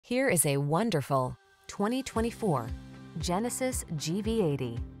Here is a wonderful 2024 Genesis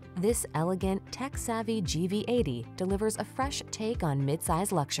GV80. This elegant, tech-savvy GV80 delivers a fresh take on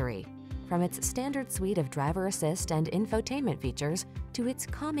midsize luxury. From its standard suite of driver assist and infotainment features to its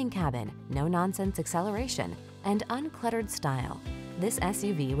calming cabin, no-nonsense acceleration, and uncluttered style, this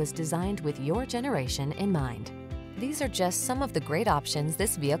SUV was designed with your generation in mind. These are just some of the great options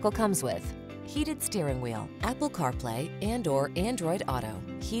this vehicle comes with: heated steering wheel, Apple CarPlay and/or Android Auto,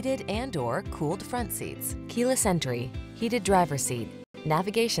 heated and/or cooled front seats, keyless entry, heated driver's seat,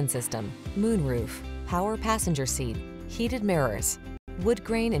 navigation system, moonroof, power passenger seat, heated mirrors, wood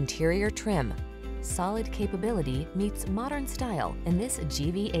grain interior trim. Solid capability meets modern style in this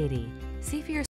GV80. See for yourself.